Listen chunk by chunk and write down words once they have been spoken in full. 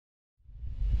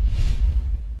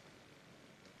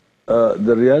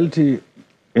The reality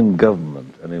in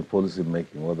government and in policy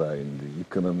making, whether in the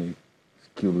economy,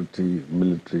 security,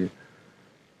 military,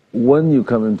 when you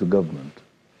come into government,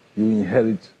 you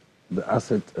inherit the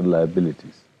assets and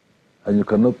liabilities, and you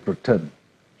cannot pretend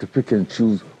to pick and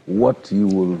choose what you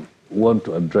will want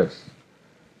to address.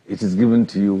 It is given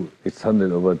to you, it's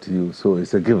handed over to you, so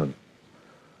it's a given.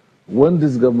 When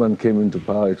this government came into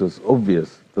power, it was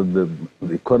obvious that the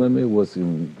economy was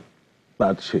in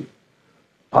bad shape.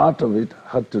 Part of it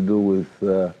had to do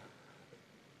with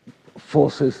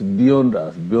forces beyond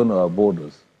us, beyond our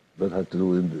borders, that had to do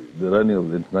with the running of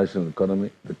the international economy,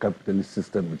 the capitalist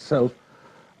system itself,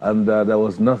 and there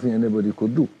was nothing anybody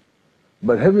could do.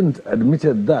 But having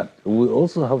admitted that, we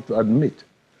also have to admit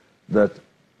that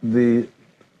the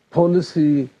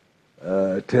policy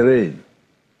terrain,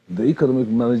 the economic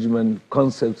management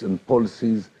concepts and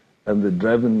policies and the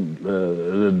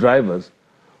drivers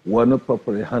were not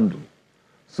properly handled.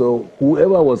 So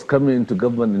whoever was coming into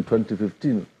government in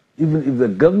 2015, even if the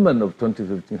government of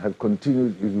 2015 had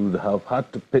continued, it would have had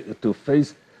to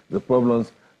face the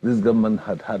problems this government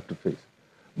had to face.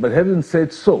 But having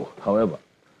said so, however,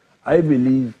 I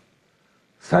believe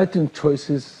certain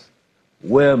choices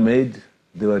were made.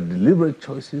 They were deliberate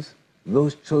choices.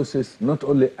 Those choices not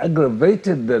only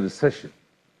aggravated the recession,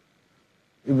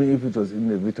 even if it was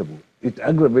inevitable, it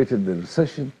aggravated the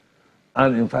recession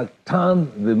and in fact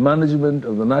turned the management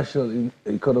of the national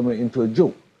economy into a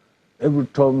joke. Every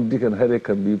Tom, Dick and Harry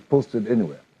can be posted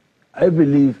anywhere. I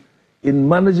believe in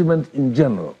management in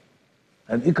general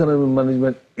and economic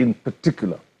management in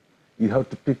particular, you have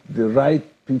to pick the right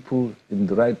people in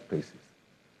the right places.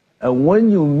 And when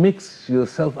you mix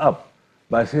yourself up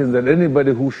by saying that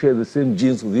anybody who shares the same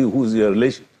genes with you, who's your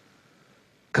relation,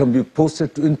 can be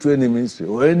posted into any ministry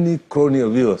or any crony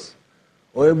of yours,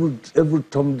 or every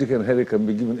Tom, Dick and Harry can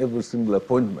be given every single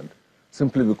appointment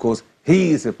simply because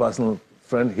he is a personal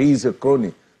friend, he is a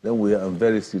crony, then we are in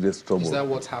very serious trouble. Is that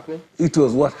what's happening? It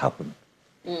was what happened.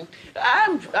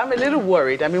 I'm a little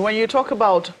worried. I mean, when you talk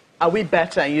about are we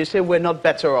better, and you say we're not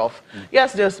better off,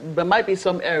 yes, there might be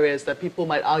some areas that people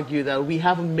might argue that we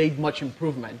haven't made much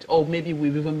improvement, or maybe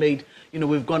we've even made,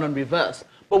 we've gone on reverse.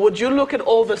 But would you look at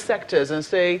all the sectors and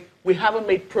say we haven't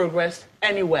made progress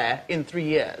anywhere in 3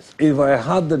 years? If I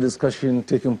had the discussion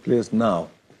taking place now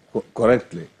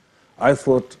correctly, I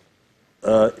thought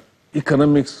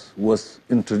economics was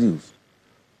introduced.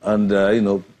 And,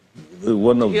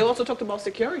 one of... He also talked about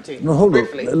security. No, hold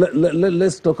briefly. on.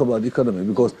 Let's talk about economy,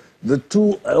 because the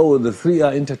two or the three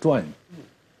are intertwined.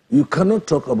 You cannot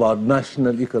talk about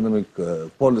national economic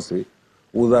policy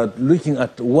without looking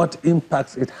at what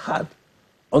impacts it had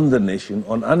on the nation,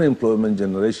 on unemployment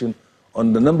generation,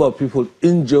 on the number of people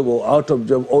in job or out of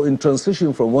job or in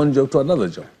transition from one job to another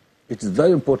job. It is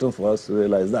very important for us to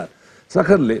realize that.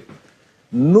 Secondly,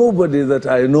 nobody that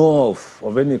I know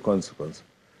of any consequence,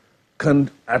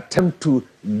 can attempt to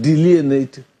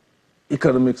delineate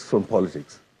economics from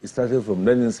politics. It started from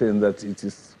Lenin saying that it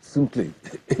is simply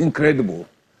incredible.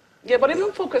 Yeah, but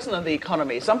even focusing on the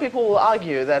economy, some people will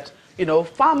argue that,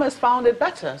 farmers found it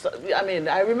better. So, I mean,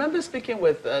 I remember speaking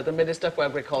with the Minister for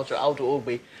Agriculture, Audu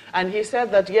Ogbe, and he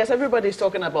said that, yes, everybody's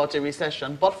talking about a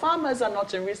recession, but farmers are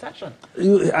not in recession.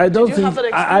 I don't Did you have that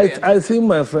experience? I think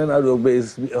my friend Audu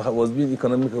Ogbe was being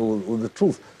economical with the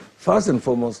truth. First and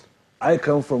foremost, I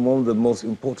come from one of the most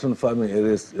important farming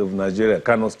areas of Nigeria,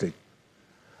 Kano State.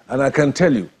 And I can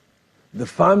tell you, the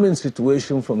farming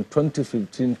situation from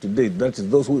 2015 to date, that is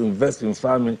those who invest in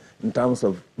farming in terms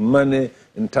of money,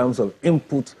 in terms of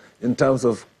input, in terms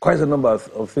of quite a number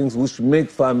of things which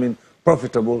make farming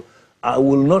profitable, I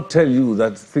will not tell you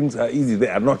that things are easy. They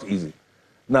are not easy.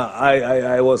 Now,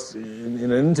 I was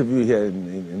in an interview here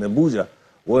in Abuja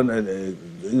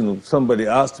when somebody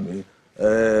asked me,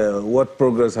 what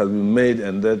progress has been made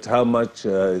and that how much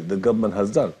the government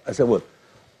has done. I said, well,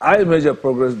 I measure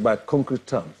progress by concrete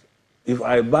terms. If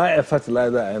I buy a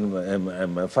fertilizer and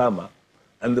I'm a farmer,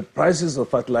 and the prices of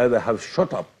fertilizer have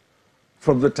shot up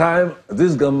from the time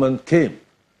this government came,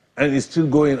 and it's still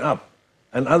going up,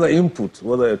 and other inputs,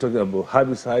 whether you're talking about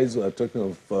herbicides or you're talking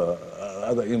of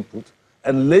other inputs,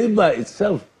 and labor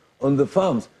itself on the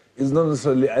farms is not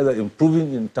necessarily either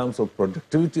improving in terms of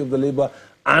productivity of the labor.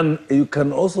 And you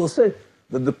can also say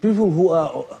that the people who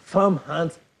are farm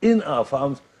hands in our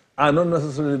farms are not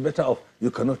necessarily better off.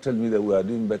 You cannot tell me that we are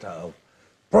doing better off.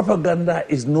 Propaganda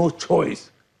is no choice,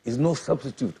 is no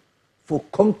substitute for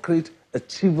concrete,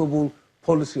 achievable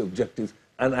policy objectives.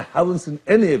 And I haven't seen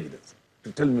any evidence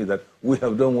to tell me that we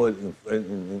have done well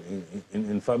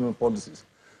in farming policies.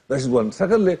 That is one.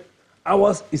 Secondly,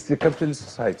 ours is a capitalist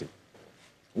society,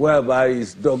 whereby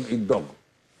it's dog eat dog,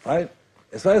 right?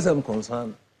 as far as I'm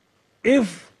concerned,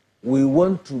 if we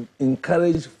want to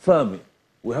encourage farming,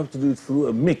 we have to do it through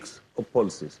a mix of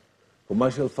policies.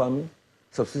 Commercial farming,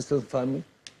 subsistence farming,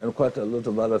 and quite a lot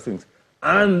of other things.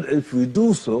 And if we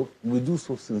do so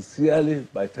sincerely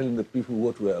by telling the people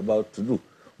what we're about to do.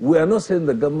 We are not saying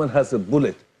the government has a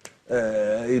bullet,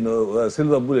 a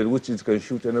silver bullet, which it can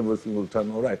shoot and everything will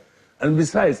turn all right. And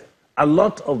besides, a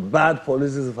lot of bad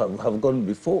policies have gone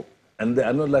before, and they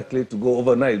are not likely to go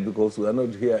overnight because we are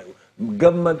not here.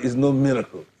 Government is no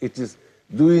miracle. It is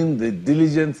doing the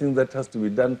diligent thing that has to be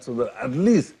done so that at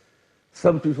least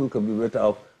some people can be better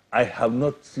off. I have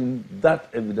not seen that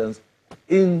evidence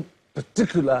in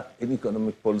particular in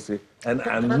economic policy, and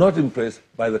I'm not impressed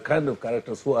by the kind of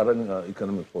characters who are running our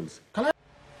economic policy.